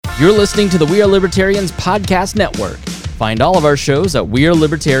You're listening to the We Are Libertarians Podcast Network. Find all of our shows at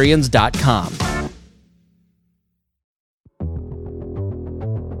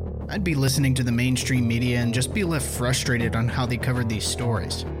wearelibertarians.com. I'd be listening to the mainstream media and just be left frustrated on how they covered these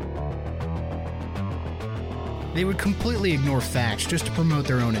stories. They would completely ignore facts just to promote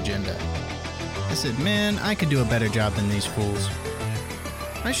their own agenda. I said, man, I could do a better job than these fools.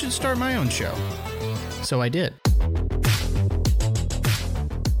 I should start my own show. So I did.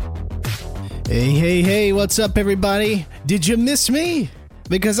 Hey, what's up, everybody? Did you miss me?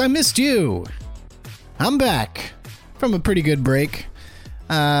 Because I missed you. I'm back from a pretty good break.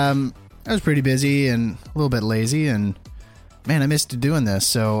 I was pretty busy and a little bit lazy, and man, I missed doing this.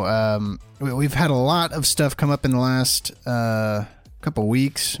 So we've had a lot of stuff come up in the last couple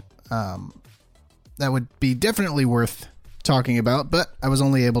weeks that would be definitely worth talking about, but I was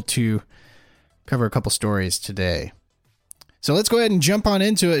only able to cover a couple stories today. So let's go ahead and jump on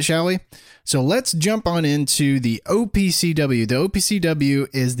into it, shall we? So let's jump on into the OPCW. The OPCW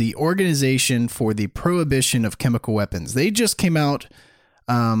is the Organization for the Prohibition of Chemical Weapons. They just came out,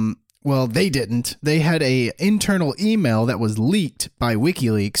 well, they didn't. They had an internal email that was leaked by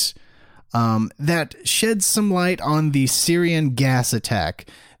WikiLeaks that sheds some light on the Syrian gas attack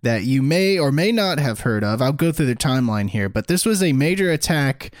that you may or may not have heard of. I'll go through the timeline here, but this was a major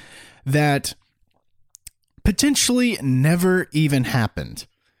attack that potentially never even happened.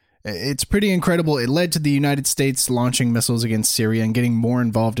 It's pretty incredible. It led to the United States launching missiles against Syria and getting more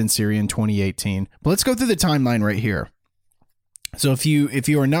involved in Syria in 2018. But let's go through the timeline right here. So if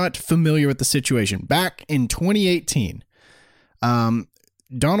you are not familiar with the situation, back in 2018,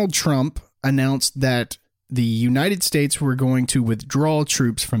 Donald Trump announced that the United States were going to withdraw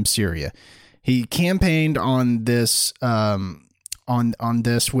troops from Syria. He campaigned on this on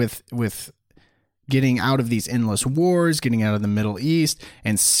this with getting out of these endless wars, getting out of the Middle East,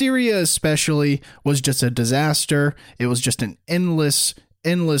 and Syria especially was just a disaster. It was just an endless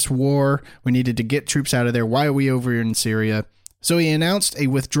war. We needed to get troops out of there. Why are we over here in Syria? So he announced a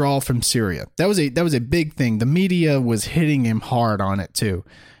withdrawal from Syria. That was a big thing. The media was hitting him hard on it too.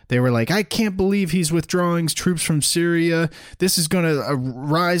 They were like, I can't believe he's withdrawing troops from Syria. This is going to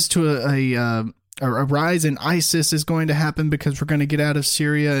rise to a rise in ISIS is going to happen because we're going to get out of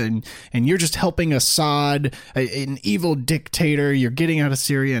Syria, and you're just helping Assad, an evil dictator. You're getting out of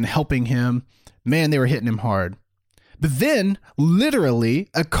Syria and helping him. Man, they were hitting him hard. But then, literally,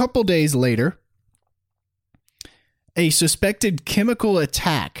 a couple days later, a suspected chemical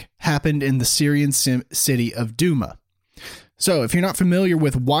attack happened in the Syrian city of Douma. So, if you're not familiar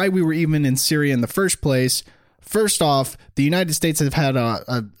with why we were even in Syria in the first place, first off, the United States have had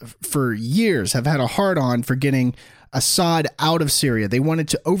for years have had a hard-on for getting Assad out of Syria. They wanted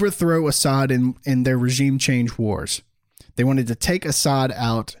to overthrow Assad in their regime change wars. They wanted to take Assad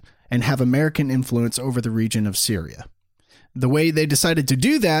out and have American influence over the region of Syria. The way they decided to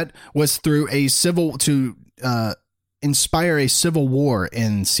do that was through inspire a civil war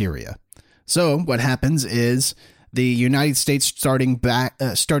in Syria. So what happens is the United States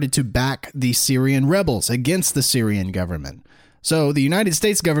started to back the Syrian rebels against the Syrian government. So the United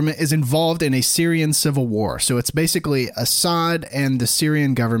States government is involved in a Syrian civil war. So it's basically Assad and the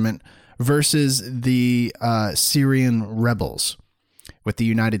Syrian government versus the Syrian rebels, with the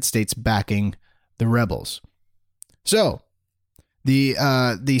United States backing the rebels. So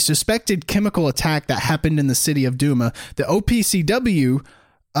the suspected chemical attack that happened in the city of Douma, the OPCW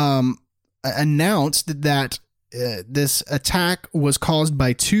announced that this attack was caused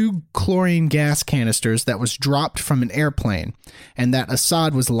by 2 chlorine gas canisters that was dropped from an airplane, and that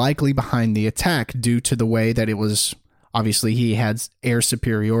Assad was likely behind the attack due to the way that it was. Obviously, he had air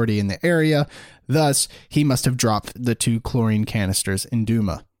superiority in the area, thus he must have dropped the 2 chlorine canisters in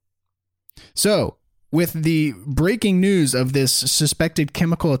Douma. So, with the breaking news of this suspected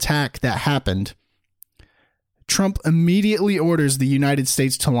chemical attack that happened, Trump immediately orders the United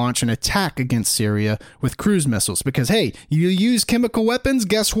States to launch an attack against Syria with cruise missiles because, hey, you use chemical weapons,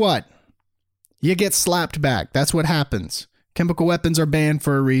 guess what? You get slapped back. That's what happens. Chemical weapons are banned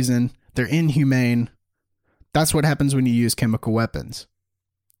for a reason. They're inhumane. That's what happens when you use chemical weapons.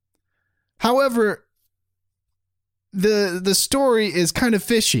 However, the story is kind of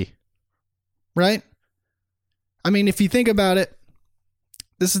fishy, right? I mean, if you think about it,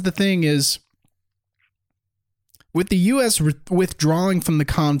 this is the thing is, with the U.S. withdrawing from the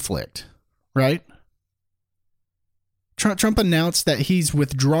conflict, right? Trump announced that he's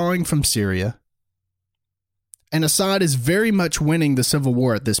withdrawing from Syria, and Assad is very much winning the civil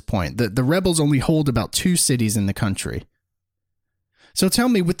war at this point. The rebels only hold about 2 cities in the country. So tell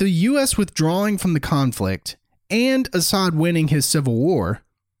me, with the U.S. withdrawing from the conflict and Assad winning his civil war,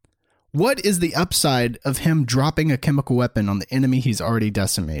 What is the upside of him dropping a chemical weapon on the enemy he's already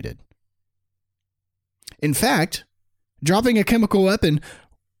decimated? In fact, dropping a chemical weapon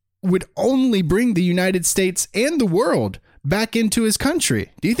would only bring the United States and the world back into his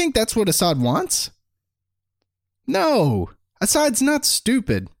country. Do you think that's what Assad wants? No, Assad's not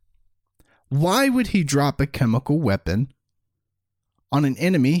stupid. Why would he drop a chemical weapon on an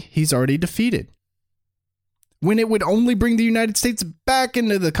enemy he's already defeated, when it would only bring the United States back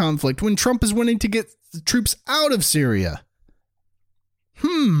into the conflict, when Trump is wanting to get the troops out of Syria?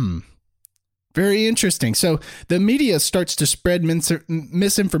 Very interesting. So the media starts to spread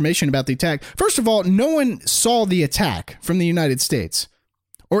misinformation about the attack. First of all, no one saw the attack from the United States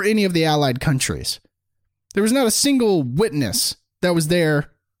or any of the allied countries. There was not a single witness that was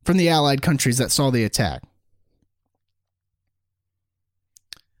there from the allied countries that saw the attack.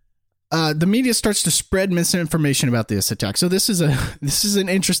 The media starts to spread misinformation about this attack. So this is an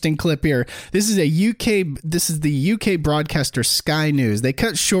interesting clip here. This is the UK broadcaster Sky News. They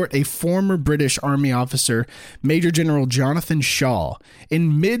cut short a former British Army officer, Major General Jonathan Shaw,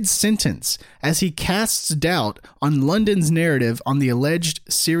 in mid-sentence as he casts doubt on London's narrative on the alleged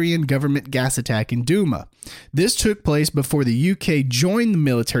Syrian government gas attack in Douma. This took place before the UK joined the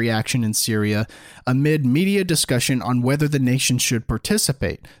military action in Syria amid media discussion on whether the nation should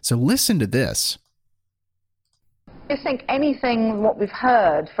participate. So listen to this. Do you think anything what we've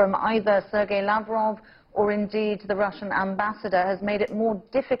heard from either Sergei Lavrov or indeed the Russian ambassador has made it more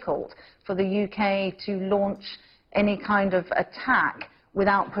difficult for the UK to launch any kind of attack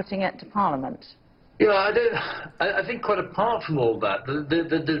without putting it to Parliament? Yeah, I think quite apart from all that,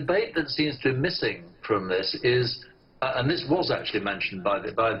 the debate that seems to be missing from this is, and this was actually mentioned by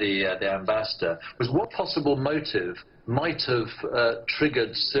the ambassador, was what possible motive might have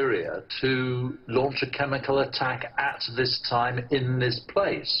triggered Syria to launch a chemical attack at this time in this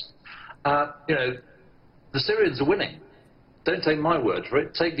place. The Syrians are winning. Don't take my word for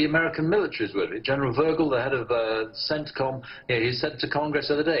it. Take the American military's word for it. General Virgil, the head of CENTCOM, he said to Congress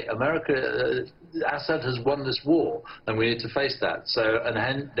the other day, Assad has won this war, and we need to face that. So,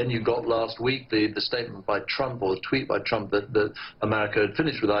 and then you got last week the statement by Trump, or the tweet by Trump, that America had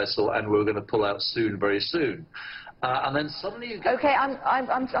finished with ISIL and we were going to pull out soon, very soon. And then suddenly you get... Okay,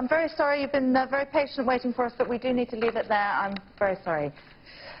 I'm very sorry. You've been very patient waiting for us, but we do need to leave it there. I'm very sorry.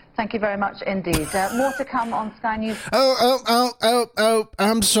 Thank you very much indeed. More to come on Sky News.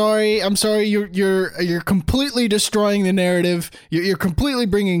 I'm sorry. You're completely destroying the narrative. You're completely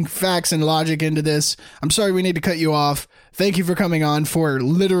bringing facts and logic into this. I'm sorry, we need to cut you off. Thank you for coming on for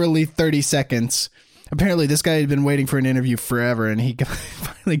literally 30 seconds. Apparently this guy had been waiting for an interview forever, and he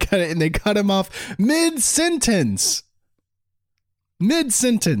finally got it, and they cut him off mid-sentence.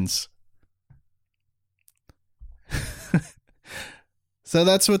 So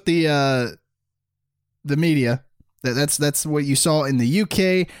that's what the media, that's what you saw in the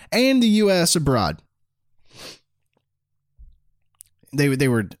UK and the US abroad. They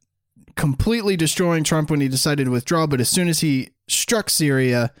were completely destroying Trump when he decided to withdraw, but as soon as he struck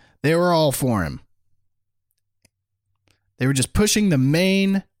Syria, they were all for him. They were just pushing the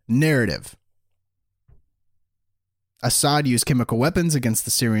main narrative. Assad used chemical weapons against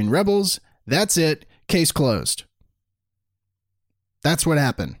the Syrian rebels. That's it. Case closed. That's what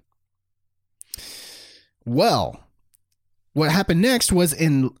happened. Well, what happened next was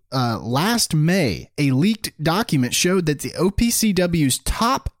in last May, a leaked document showed that the OPCW's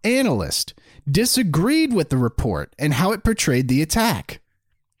top analyst disagreed with the report and how it portrayed the attack.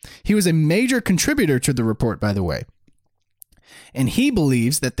 He was a major contributor to the report, by the way. And he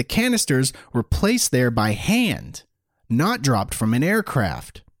believes that the canisters were placed there by hand, not dropped from an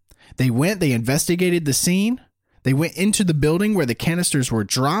aircraft. They investigated the scene. They went into the building where the canisters were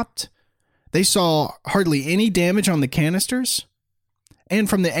dropped. They saw hardly any damage on the canisters. And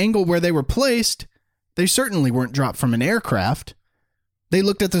from the angle where they were placed, they certainly weren't dropped from an aircraft. They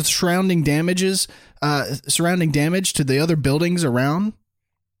looked at the surrounding damage to the other buildings around.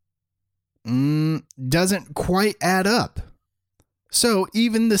 Doesn't quite add up. So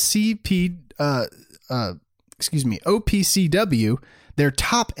even the OPCW, their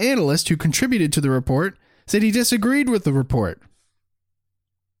top analyst who contributed to the report, said he disagreed with the report.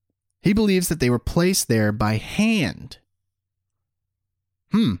 He believes that they were placed there by hand.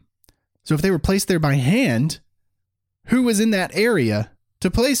 So if they were placed there by hand, who was in that area to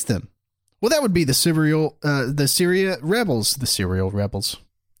place them? Well, that would be the Syria rebels,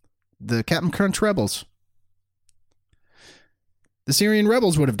 the Captain Crunch rebels. The Syrian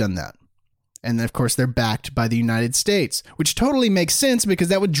rebels would have done that. And of course, they're backed by the United States, which totally makes sense because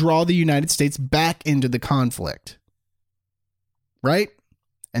that would draw the United States back into the conflict. Right?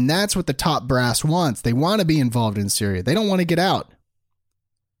 And that's what the top brass wants. They want to be involved in Syria. They don't want to get out.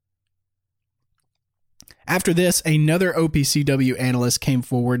 After this, another OPCW analyst came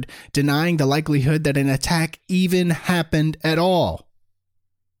forward denying the likelihood that an attack even happened at all.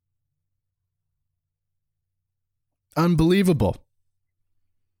 Unbelievable.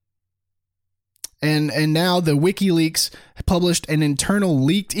 And now the WikiLeaks published an internal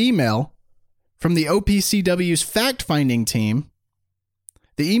leaked email from the OPCW's fact-finding team.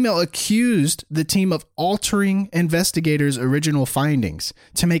 The email accused the team of altering investigators' original findings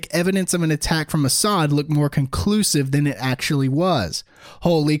to make evidence of an attack from Assad look more conclusive than it actually was.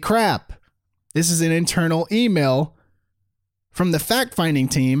 Holy crap. This is an internal email from the fact-finding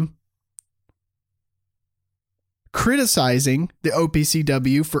team criticizing the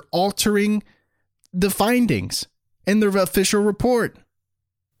OPCW for altering the findings in the official report.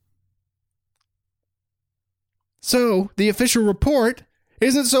 So the official report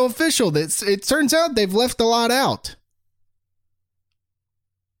isn't so official. It turns out they've left a lot out.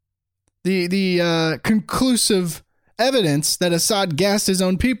 The conclusive evidence that Assad gassed his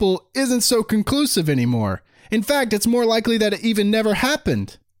own people isn't so conclusive anymore. In fact, it's more likely that it even never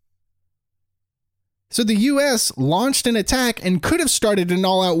happened. So the U.S. launched an attack and could have started an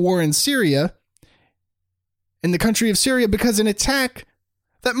all-out war in Syria, in the country of Syria, because an attack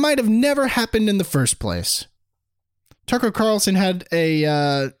that might have never happened in the first place. Tucker Carlson had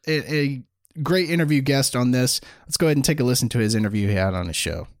a great interview guest on this. Let's go ahead and take a listen to his interview he had on his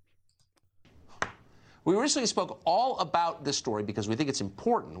show. We originally spoke all about this story because we think it's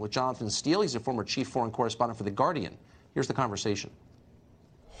important with Jonathan Steele. He's a former chief foreign correspondent for The Guardian. Here's the conversation.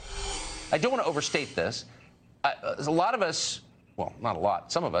 I don't want to overstate this. A lot of us, well, not a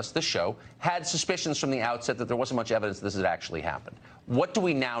lot, some of us, this show, had suspicions from the outset that there wasn't much evidence this had actually happened. What do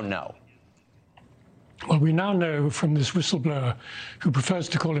we now know? Well, we now know from this whistleblower who prefers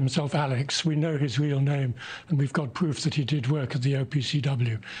to call himself Alex, we know his real name, and we've got proof that he did work at the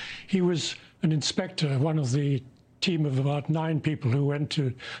OPCW. He was an inspector, one of the team of about 9 people who went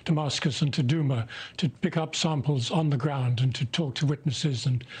to Damascus and to Duma to pick up samples on the ground and to talk to witnesses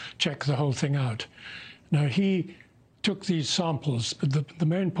and check the whole thing out. Now, he took these samples, but the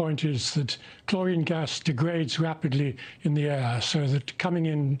main point is that chlorine gas degrades rapidly in the air, so that coming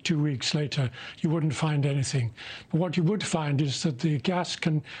in 2 weeks later, you wouldn't find anything. But what you would find is that the gas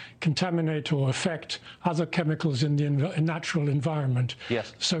can contaminate or affect other chemicals in the natural environment,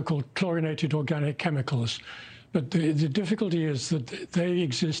 yes, so-called chlorinated organic chemicals. But the difficulty is that they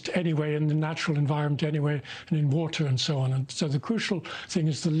exist anyway in the natural environment anyway, and in water and so on. And so the crucial thing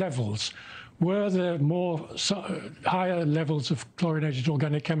is the levels. Were there higher levels of chlorinated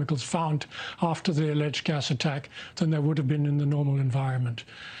organic chemicals found after the alleged gas attack than there would have been in the normal environment?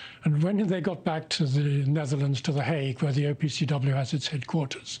 And when they got back to the Netherlands, to The Hague, where the OPCW has its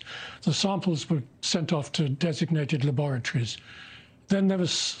headquarters, the samples were sent off to designated laboratories. Then there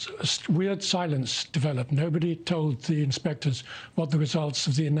was a weird silence developed. Nobody told the inspectors what the results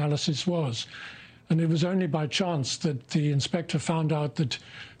of the analysis was. And it was only by chance that the inspector found out that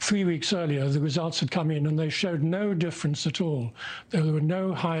 3 weeks earlier the results had come in and they showed no difference at all. There were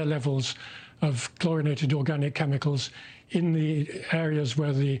no higher levels of chlorinated organic chemicals in the areas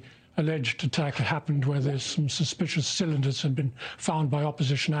where the alleged attack had happened, where there's some suspicious cylinders had been found by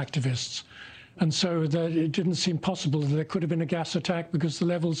opposition activists. And so it didn't seem possible that there could have been a gas attack because the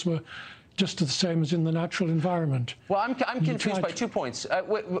levels were just the same as in the natural environment. Well, I'm confused by 2 points.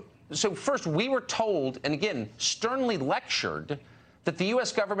 So first, we were told, and again, sternly lectured, that the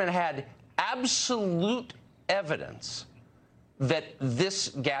U.S. government had absolute evidence that this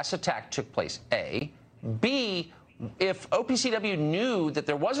gas attack took place, A. B, if OPCW knew that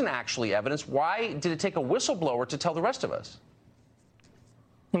there wasn't actually evidence, why did it take a whistleblower to tell the rest of us?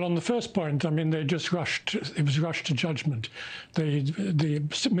 Well, on the first point, I mean, they just it was rushed to judgment. The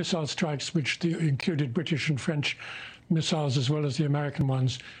missile strikes, which included British and French missiles as well as the American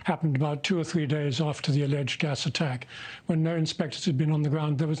ones, happened about 2 or 3 days after the alleged gas attack. When no inspectors had been on the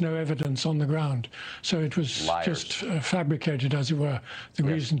ground, there was no evidence on the ground. So it was just fabricated, as it were, the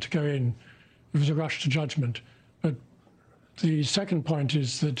reason to go in. It was a rush to judgment. But the second point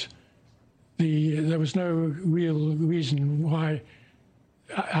is that there was no real reason why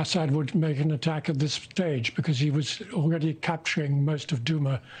Assad would make an attack at this stage, because he was already capturing most of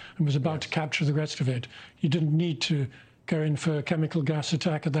Duma and was about to capture the rest of it. He didn't need to go in for a chemical gas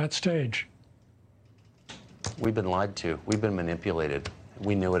attack at that stage. We've been lied to. We've been manipulated.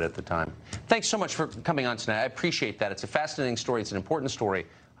 We knew it at the time. Thanks so much for coming on tonight. I appreciate that. It's a fascinating story. It's an important story.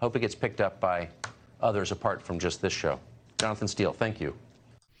 I hope it gets picked up by others apart from just this show. Jonathan Steele, thank you.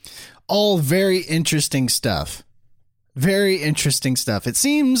 All very interesting stuff. Very interesting stuff. It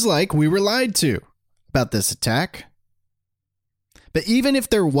seems like we were lied to about this attack. But even if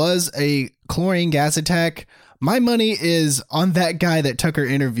there was a chlorine gas attack, my money is on that guy that Tucker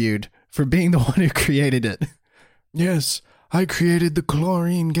interviewed for being the one who created it. Yes, I created the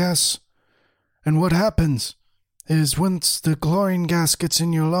chlorine gas. And what happens is once the chlorine gas gets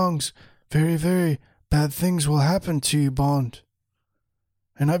in your lungs, very, very bad things will happen to you, Bond.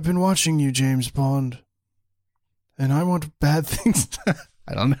 And I've been watching you, James Bond. And I want bad things.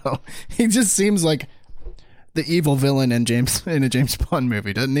 I don't know. He just seems like the evil villain in a James Bond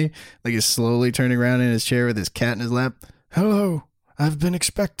movie, doesn't he? Like he's slowly turning around in his chair with his cat in his lap. Hello, I've been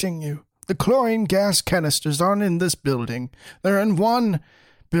expecting you. The chlorine gas canisters aren't in this building. They're in one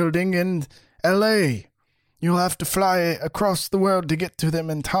building in L.A. You'll have to fly across the world to get to them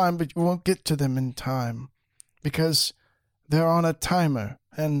in time, but you won't get to them in time because they're on a timer,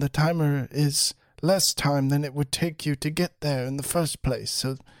 and the timer is less time than it would take you to get there in the first place,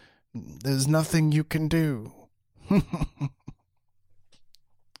 so there's nothing you can do.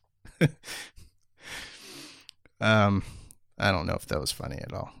 I don't know if that was funny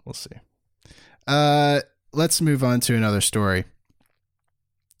at all. We'll see. Let's move on to another story.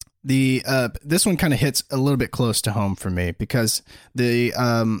 This one kind of hits a little bit close to home for me because there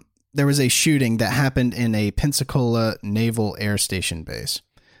was a shooting that happened in a Pensacola Naval Air Station base.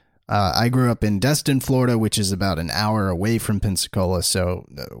 I grew up in Destin, Florida, which is about an hour away from Pensacola. So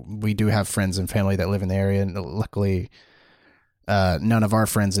we do have friends and family that live in the area. And luckily, none of our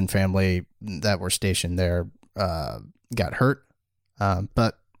friends and family that were stationed there got hurt,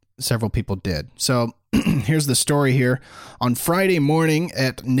 but several people did. So here's the story here. On Friday morning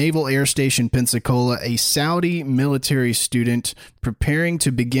at Naval Air Station Pensacola, a Saudi military student preparing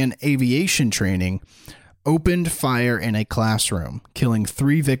to begin aviation training opened fire in a classroom, killing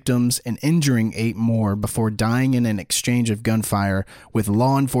 3 victims and injuring 8 more before dying in an exchange of gunfire with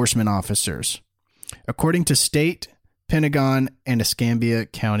law enforcement officers, according to state, Pentagon, and Escambia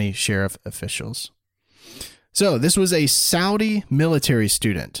County Sheriff officials. So this was a Saudi military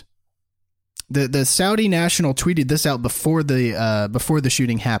student. The Saudi national tweeted this out before the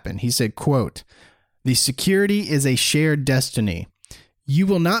shooting happened. He said, quote, "The security is a shared destiny. You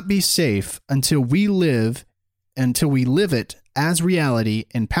will not be safe until we live it as reality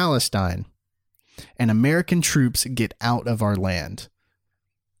in Palestine and American troops get out of our land."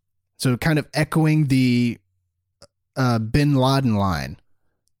 So kind of echoing the bin Laden line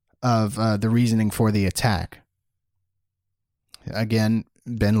of the reasoning for the attack. Again,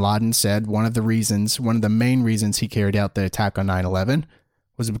 bin Laden said one of the main reasons he carried out the attack on 9/11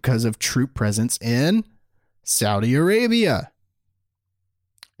 was because of troop presence in Saudi Arabia.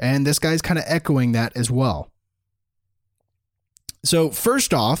 And this guy's kind of echoing that as well. So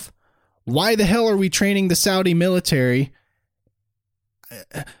first off, why the hell are we training the Saudi military?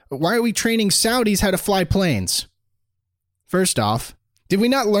 Why are we training Saudis how to fly planes? First off, did we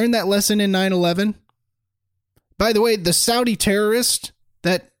not learn that lesson in 9/11? By the way, the Saudi terrorist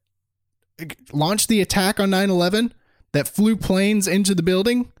that launched the attack on 9/11, that flew planes into the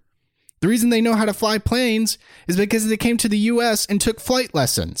building, the reason they know how to fly planes is because they came to the U.S. and took flight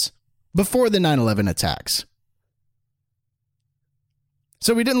lessons before the 9/11 attacks.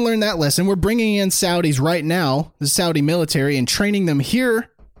 So we didn't learn that lesson. We're bringing in Saudis right now, the Saudi military, and training them here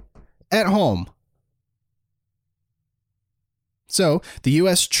at home. So the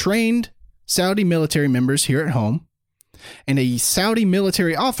U.S. trained Saudi military members here at home, and a Saudi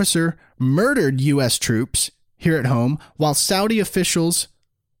military officer murdered U.S. troops here at home while Saudi officials,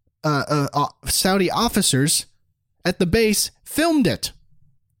 Saudi officers at the base filmed it.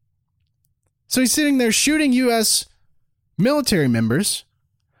 So he's sitting there shooting U.S. military members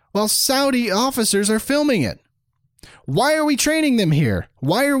while Saudi officers are filming it. Why are we training them here?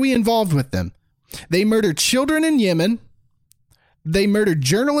 Why are we involved with them? They murdered children in Yemen. They murdered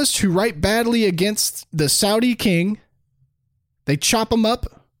journalists who write badly against the Saudi king. They chop them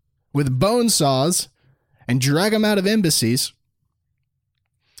up with bone saws and drag them out of embassies.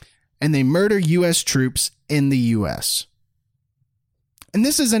 And they murder U.S. troops in the U.S. And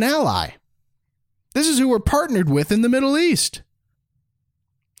this is an ally. This is who we're partnered with in the Middle East.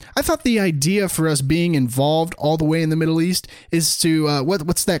 I thought the idea for us being involved all the way in the Middle East is to,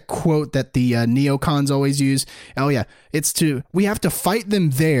 what's that quote that the neocons always use? Oh yeah, we have to fight them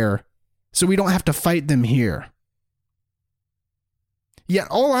there so we don't have to fight them here. Yet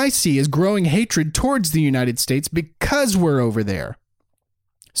all I see is growing hatred towards the United States because we're over there.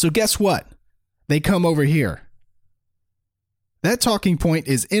 So guess what? They come over here. That talking point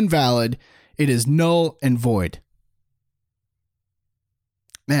is invalid. It is null and void.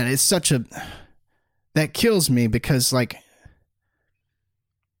 Man, it's such a that kills me because, like,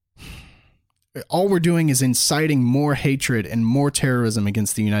 all we're doing is inciting more hatred and more terrorism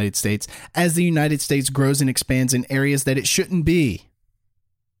against the United States as the United States grows and expands in areas that it shouldn't be.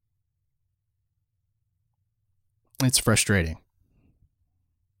 It's frustrating.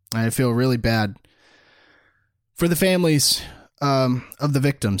 I feel really bad for the families of the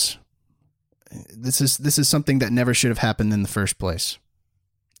victims. This is something that never should have happened in the first place.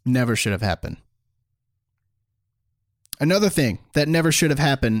 Never should have happened. Another thing that never should have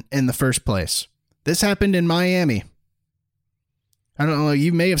happened in the first place. This happened in Miami. I don't know,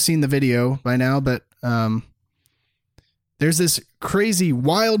 you may have seen the video by now, but there's this crazy,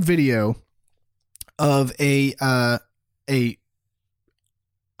 wild video of a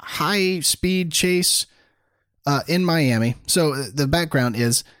high-speed chase in Miami. So the background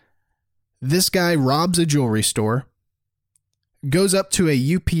is this guy robs a jewelry store, goes up to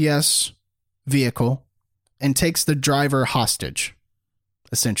a UPS vehicle, and takes the driver hostage,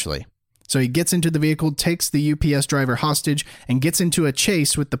 essentially. So he gets into the vehicle, takes the UPS driver hostage, and gets into a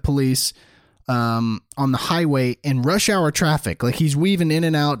chase with the police on the highway in rush hour traffic. Like, he's weaving in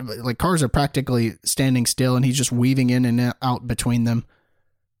and out. Like, cars are practically standing still, and he's just weaving in and out between them.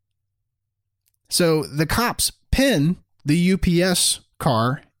 So the cops pin the UPS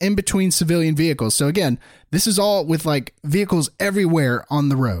car in between civilian vehicles. So again, this is all with, like, vehicles everywhere on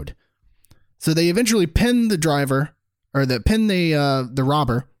the road. So they eventually pin the driver, or pin the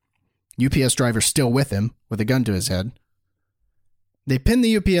robber. UPS driver still with him, with a gun to his head. They pin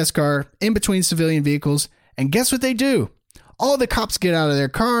the UPS car in between civilian vehicles, and guess what they do? All the cops get out of their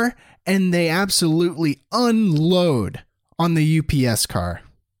car, and they absolutely unload on the UPS car.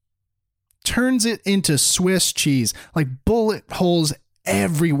 Turns it into Swiss cheese, like bullet holes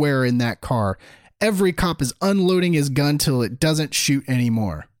everywhere in that car. Every cop is unloading his gun till it doesn't shoot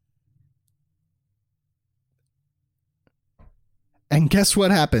anymore. And guess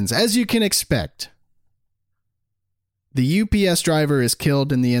what happens? As you can expect, the UPS driver is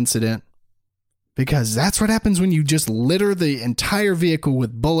killed in the incident, because that's what happens when you just litter the entire vehicle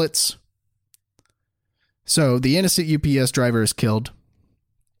with bullets. So the innocent UPS driver is killed.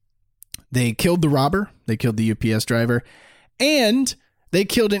 They killed the robber. They killed the UPS driver. And they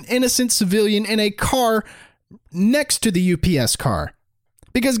killed an innocent civilian in a car next to the UPS car.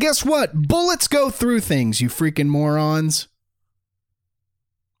 Because guess what? Bullets go through things, you freaking morons.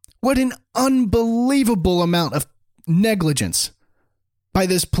 What an unbelievable amount of negligence by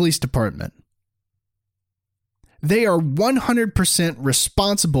this police department. They are 100%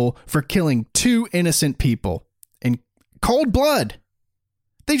 responsible for killing 2 innocent people in cold blood.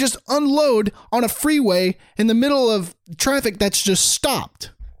 They just unload on a freeway in the middle of traffic that's just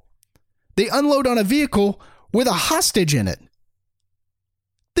stopped. They unload on a vehicle with a hostage in it.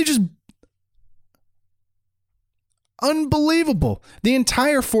 They just... Unbelievable. The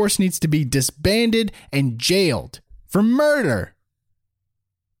entire force needs to be disbanded and jailed for murder.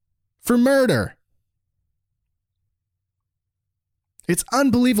 For murder. It's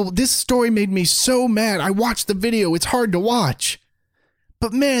unbelievable. This story made me so mad. I watched the video. It's hard to watch.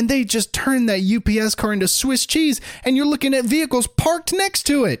 But man, they just turned that UPS car into Swiss cheese, and you're looking at vehicles parked next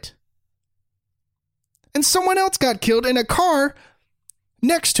to it. And someone else got killed in a car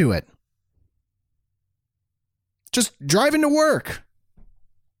next to it. Just driving to work.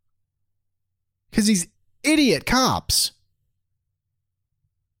 Because these idiot cops.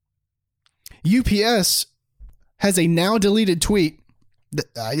 UPS has a now deleted tweet.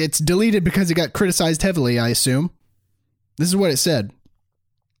 It's deleted because it got criticized heavily, I assume. This is what it said.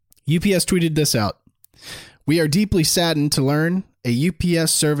 UPS tweeted this out. We are deeply saddened to learn a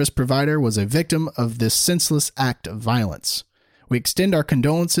UPS service provider was a victim of this senseless act of violence. We extend our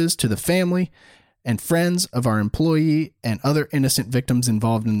condolences to the family and friends of our employee and other innocent victims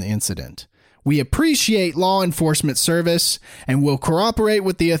involved in the incident. We appreciate law enforcement service and will cooperate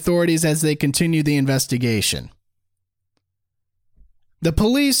with the authorities as they continue the investigation. The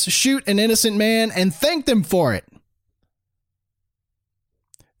police shoot an innocent man and thank them for it.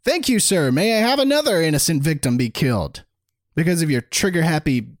 Thank you, sir. May I have another innocent victim be killed because of your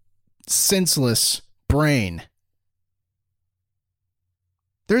trigger-happy, senseless brain.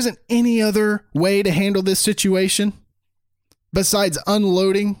 There isn't any other way to handle this situation besides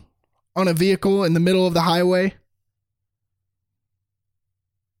unloading on a vehicle in the middle of the highway.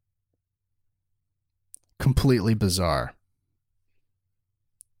 Completely bizarre.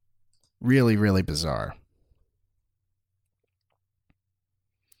 Really, really bizarre.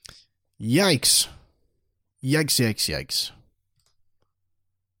 Yikes. Yikes.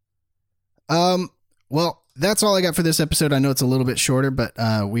 Well, that's all I got for this episode. I know it's a little bit shorter, but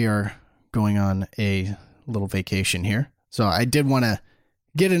we are going on a little vacation here. So I did want to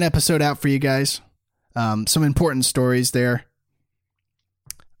get an episode out for you guys. Some important stories there.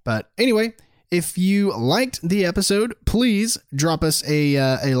 But anyway, if you liked the episode, please drop us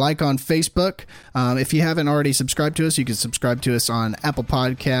a like on Facebook. If you haven't already subscribed to us, you can subscribe to us on Apple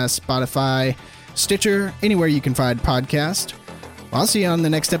Podcasts, Spotify, Stitcher, anywhere you can find podcast. I'll see you on the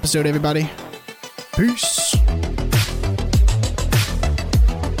next episode, everybody. Peace.